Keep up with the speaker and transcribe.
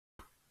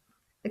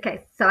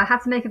Okay, so I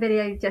have to make a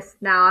video just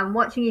now. I'm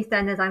watching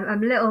EastEnders.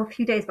 I'm a little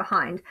few days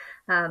behind,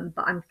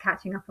 but I'm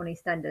catching up on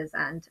EastEnders,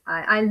 and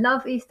I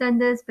love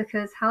EastEnders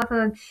because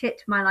however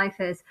shit my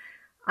life is,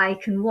 I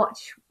can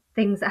watch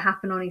things that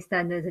happen on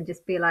EastEnders and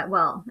just be like,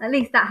 well, at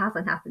least that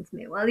hasn't happened to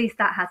me. Well, at least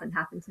that hasn't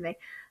happened to me.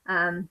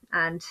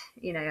 And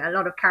you know, a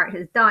lot of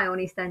characters die on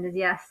EastEnders,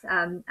 yes,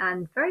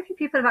 and very few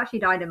people have actually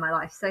died in my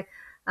life, so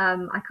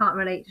I can't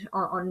relate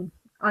on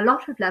a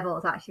lot of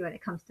levels actually when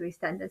it comes to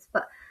EastEnders,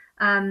 but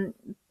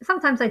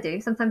sometimes I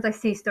do. Sometimes I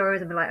see stories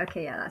and be like,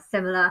 okay, yeah, that's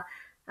similar.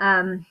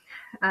 Um,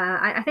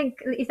 I think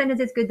EastEnders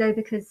is good though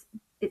because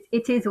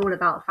it is all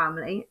about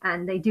family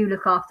and they do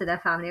look after their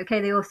family.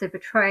 Okay, they also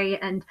betray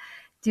and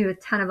do a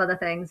ton of other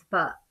things,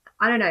 but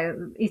I don't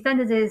know.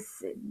 EastEnders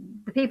is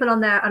the people on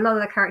there. A lot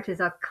of the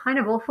characters are kind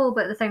of awful,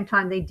 but at the same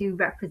time, they do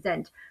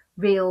represent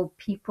real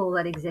people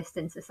that exist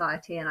in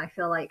society, and I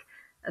feel like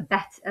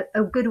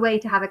a good way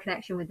to have a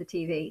connection with the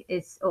TV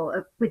is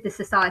or with the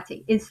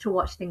society is to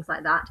watch things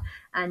like that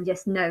and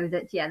just know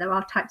that yeah there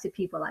are types of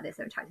people like this,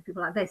 there are types of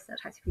people like this, there are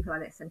types of people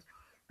like this,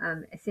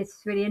 and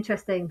it's really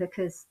interesting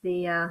because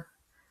the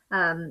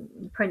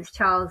Prince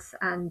Charles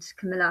and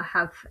Camilla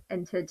have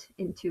entered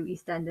into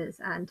EastEnders,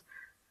 and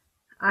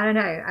I don't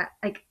know,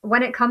 like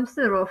when it comes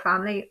to the royal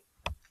family,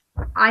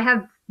 I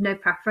have no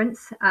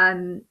preference.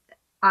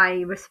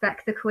 I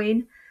respect the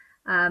Queen.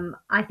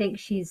 I think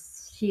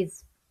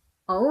she's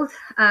old,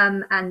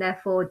 and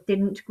therefore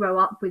didn't grow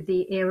up with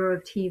the era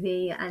of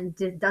TV and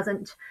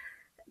doesn't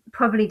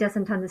probably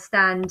doesn't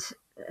understand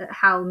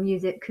how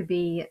music could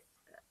be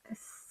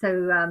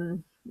so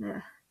uh,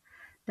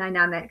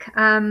 dynamic.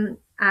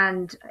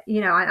 And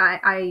you know,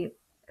 I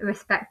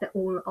respect that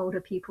all older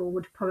people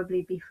would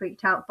probably be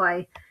freaked out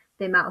by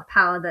the amount of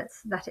power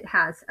that it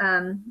has.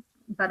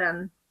 But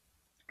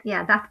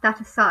yeah,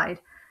 that aside,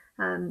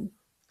 um,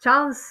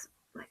 Charles,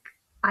 like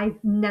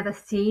I've never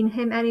seen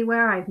him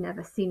anywhere. I've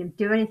never seen him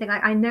do anything.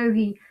 I know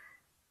he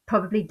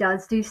probably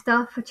does do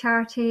stuff for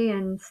charity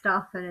and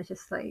stuff, and it's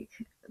just like,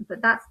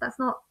 but that's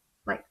not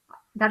like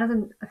that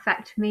doesn't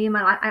affect me in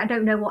my life. I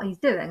don't know what he's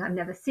doing. I've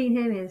never seen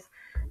him. Is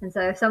and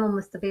so if someone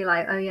was to be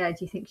like, oh yeah, do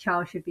you think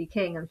Charles should be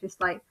king? I'm just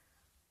like,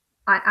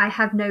 I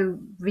have no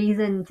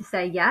reason to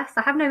say yes.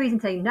 I have no reason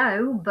to say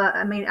no, but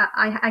I mean,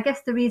 I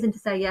guess the reason to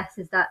say yes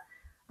is that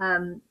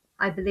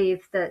I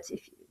believe that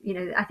if you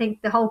know, I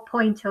think the whole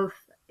point of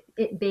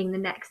it being the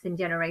next in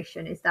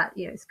generation is that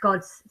you know it's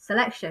God's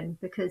selection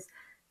because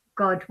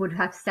God would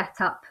have set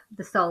up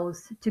the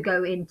souls to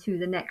go into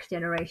the next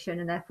generation,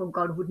 and therefore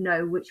God would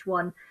know which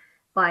one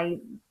by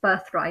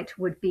birthright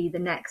would be the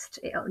next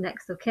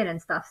of kin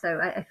and stuff. So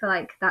I feel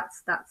like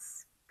that's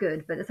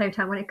good. But at the same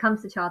time, when it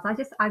comes to Charles,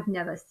 I've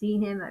never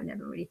seen him. I've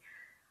never really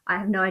I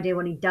have no idea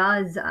what he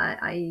does.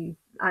 I'm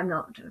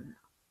not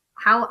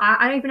how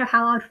I don't even know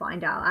how I'd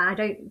find out, and I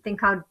don't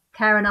think I'd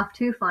care enough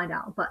to find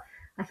out. But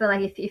I feel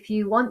like if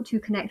you want to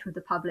connect with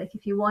the public,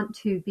 if you want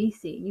to be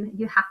seen,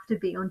 you have to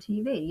be on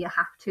TV. You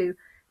have to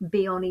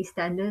be on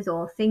EastEnders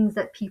or things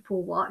that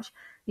people watch.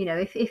 You know,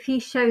 if he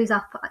shows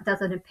up,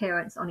 does an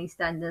appearance on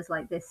EastEnders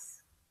like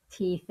this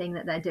tea thing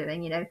that they're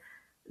doing, you know,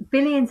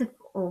 billions of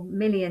or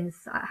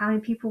millions, how many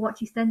people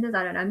watch EastEnders?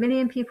 I don't know. A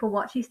million people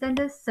watch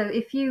EastEnders. So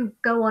if you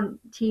go on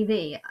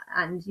TV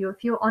and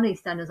if you're on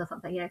EastEnders or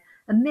something, you know,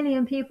 a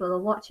million people are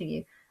watching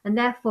you, and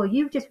therefore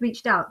you've just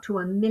reached out to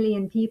a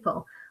million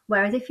people.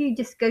 Whereas if you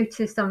just go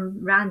to some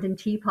random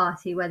tea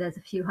party where there's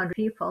a few hundred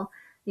people,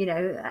 you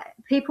know,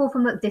 people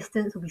from a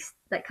distance will be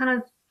like kind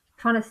of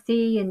trying to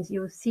see, and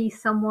you'll see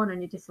someone,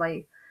 and you're just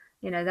like,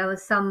 you know, there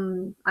was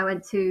some. I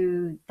went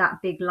to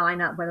that big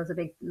lineup where there was a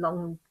big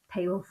long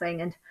table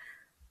thing, and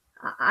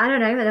I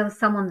don't know. There was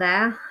someone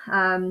there.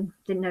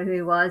 Didn't know who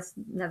he was.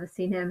 Never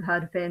seen him.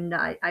 Heard of him.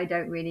 I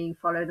don't really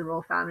follow the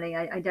royal family.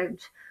 I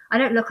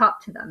don't look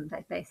up to them.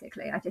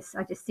 Basically, I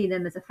just see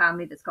them as a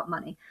family that's got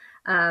money.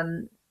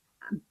 Um,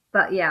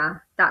 but yeah,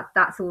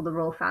 that's all the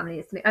royal family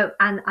is to me. Oh,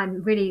 and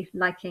I'm really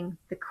liking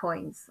the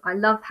coins. I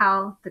love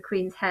how the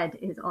queen's head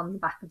is on the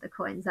back of the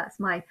coins. That's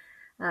my,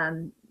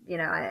 you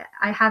know,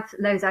 I have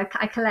loads. I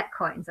collect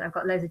coins, and I've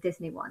got loads of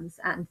Disney ones,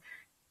 and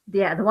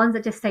yeah, the ones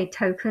that just say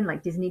token,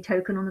 like Disney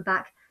token on the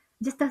back,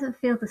 it just doesn't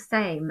feel the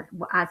same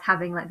as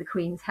having like the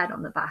Queen's head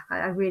on the back.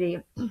 I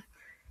really,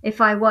 if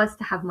I was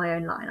to have my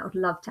own line, I would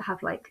love to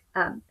have like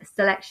a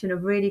selection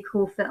of really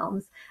cool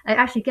films and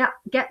actually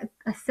get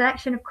a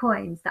selection of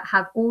coins that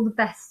have all the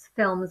best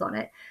films on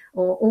it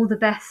or all the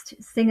best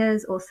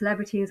singers or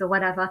celebrities or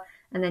whatever,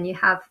 and then you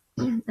have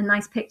a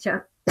nice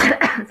picture.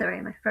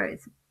 Sorry, my throat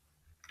is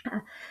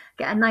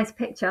get a nice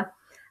picture,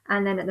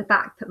 and then at the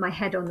back put my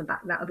head on the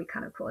back. That would be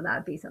kind of cool. That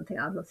would be something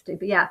I'd love to do.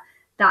 But yeah,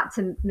 that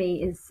to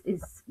me is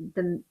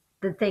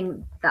the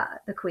thing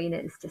that the queen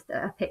is just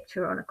a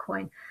picture on a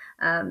coin.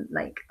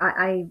 Like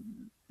I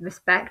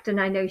respect,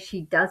 and I know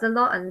she does a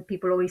lot, and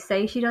people always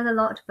say she does a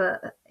lot,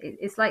 but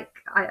it's like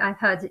I've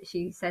heard that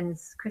she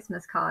sends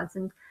Christmas cards,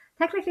 and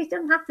technically she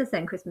doesn't have to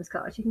send Christmas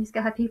cards. She can just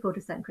get her people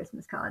to send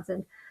Christmas cards,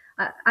 and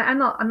I'm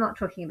not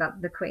talking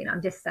about the Queen.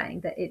 I'm just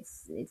saying that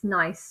it's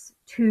nice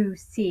to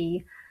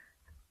see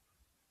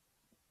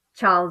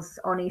Charles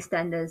on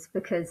EastEnders,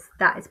 because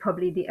that is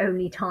probably the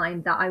only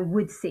time that I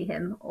would see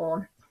him.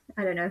 Or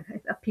I don't know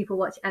if people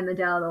watch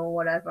Emmerdale or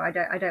whatever.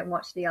 I don't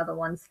watch the other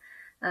ones.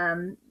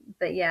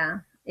 But yeah,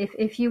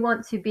 if you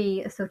want to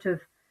be a sort of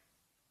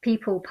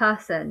people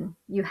person,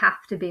 you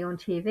have to be on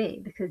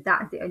TV, because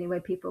that is the only way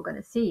people are going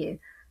to see you.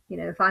 You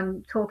know, if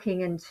I'm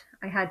talking, and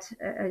I had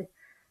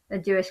a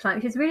Jewish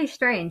client, which is really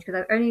strange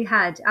because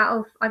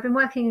I've been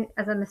working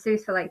as a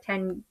masseuse for like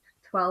 10,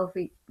 12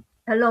 weeks,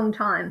 a long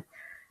time.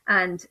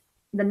 And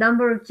the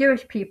number of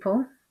Jewish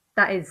people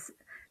that is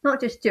not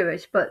just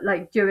Jewish, but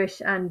like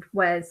Jewish and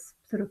wears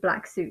sort of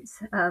black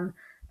suits,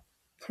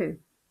 two.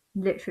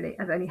 Literally,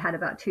 I've only had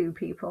about two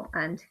people.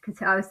 And because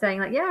I was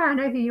saying, like, yeah, I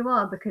know who you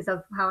are because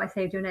of how I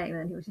saved your name.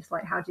 And he was just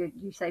like, how did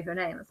you save your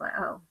name? I was like,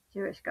 oh,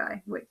 Jewish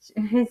guy, which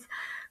is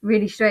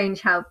really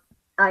strange how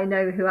I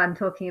know who I'm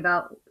talking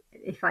about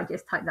if I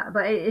just type that.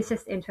 But it's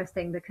just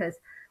interesting because,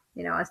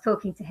 you know, I was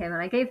talking to him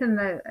and I gave him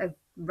a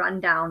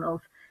rundown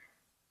of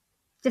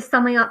just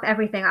summing up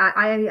everything.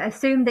 I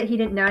assumed that he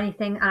didn't know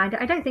anything, and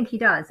I don't think he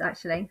does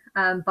actually.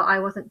 But I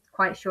wasn't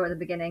quite sure at the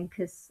beginning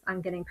because I'm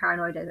getting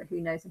paranoid over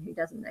who knows and who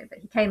doesn't know. But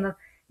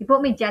he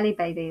bought me jelly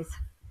babies.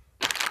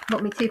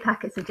 Bought me 2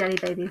 packets of jelly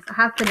babies. I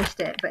have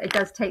finished it, but it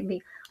does take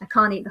me. I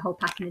can't eat the whole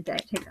pack in a day.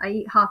 I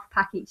eat half a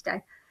pack each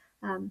day.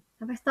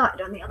 Have I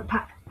started on the other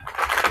pack?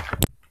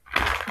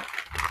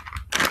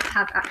 I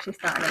have actually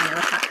started on the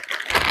other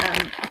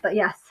pack. But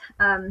yes.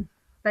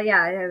 But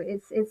yeah, you know,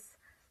 it's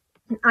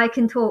I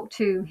can talk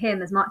to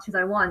him as much as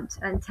I want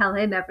and tell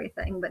him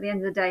everything, but at the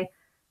end of the day,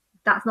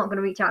 that's not going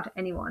to reach out to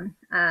anyone.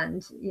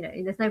 And, you know,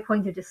 there's no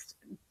point of just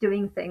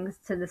doing things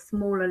to the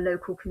smaller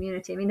local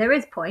community. I mean, there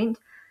is point,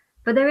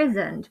 but there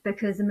isn't,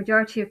 because the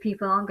majority of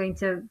people aren't going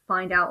to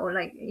find out. Or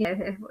like, you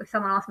know, if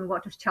someone asks me,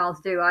 what does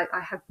Charles do? I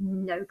have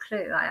no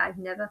clue. I've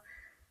never,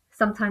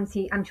 sometimes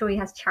I'm sure he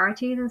has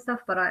charities and stuff,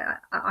 but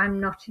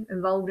I'm not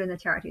involved in the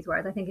charities.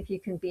 Whereas I think if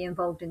you can be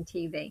involved in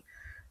TV,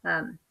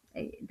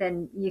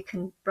 then you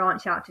can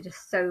branch out to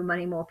just so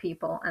many more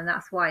people, and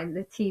that's why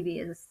the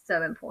TV is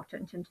so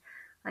important. And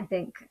I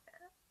think,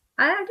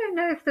 I don't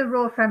know if the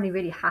royal family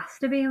really has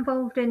to be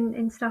involved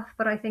in stuff,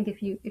 but I think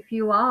if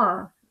you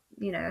are,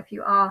 you know, if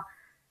you are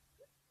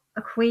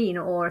a queen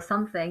or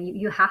something,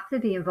 you have to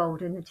be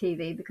involved in the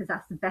TV, because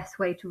that's the best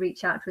way to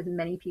reach out to as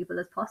many people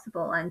as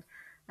possible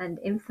and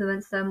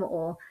influence them,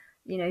 or,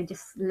 you know,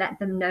 just let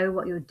them know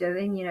what you're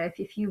doing. You know,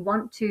 if you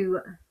want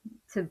to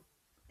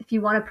if you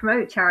want to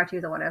promote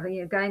charities or whatever,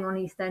 you know, going on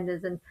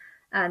EastEnders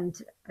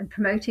and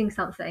promoting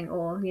something,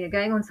 or, you know,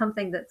 going on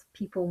something that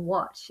people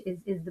watch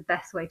is the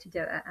best way to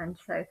do it. And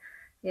so,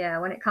 yeah,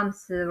 when it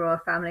comes to the royal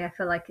family, I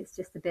feel like it's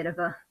just a bit of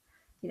a,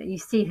 you know, you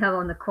see her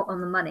on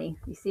the money,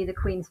 you see the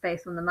Queen's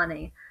face on the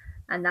money,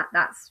 and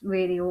that's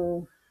really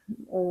all.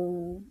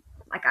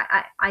 Like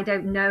I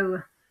don't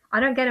know, I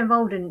don't get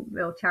involved in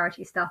real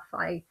charity stuff.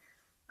 I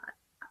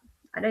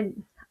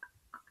don't.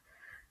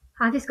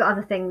 I've just got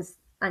other things,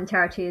 and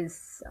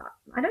charities.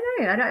 I don't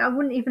know. I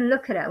wouldn't even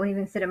look at it. I wouldn't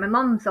even consider. My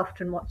mum's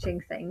often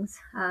watching things,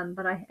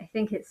 but I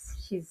think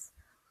she's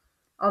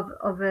of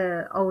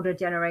a older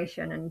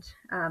generation,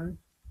 and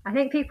I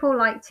think people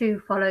like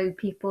to follow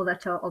people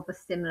that are of a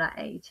similar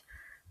age.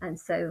 And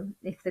so,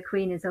 if the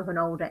Queen is of an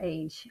older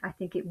age, I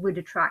think it would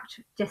attract,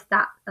 just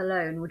that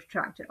alone would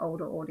attract an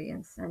older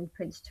audience, and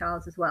Prince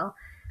Charles as well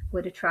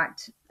would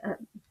attract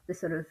the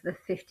sort of the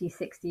 50,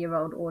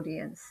 60-year-old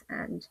audience,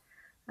 and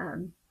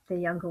the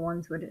younger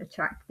ones would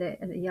attract the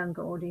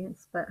younger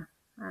audience. But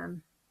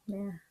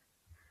yeah,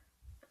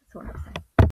 that's what I'm saying.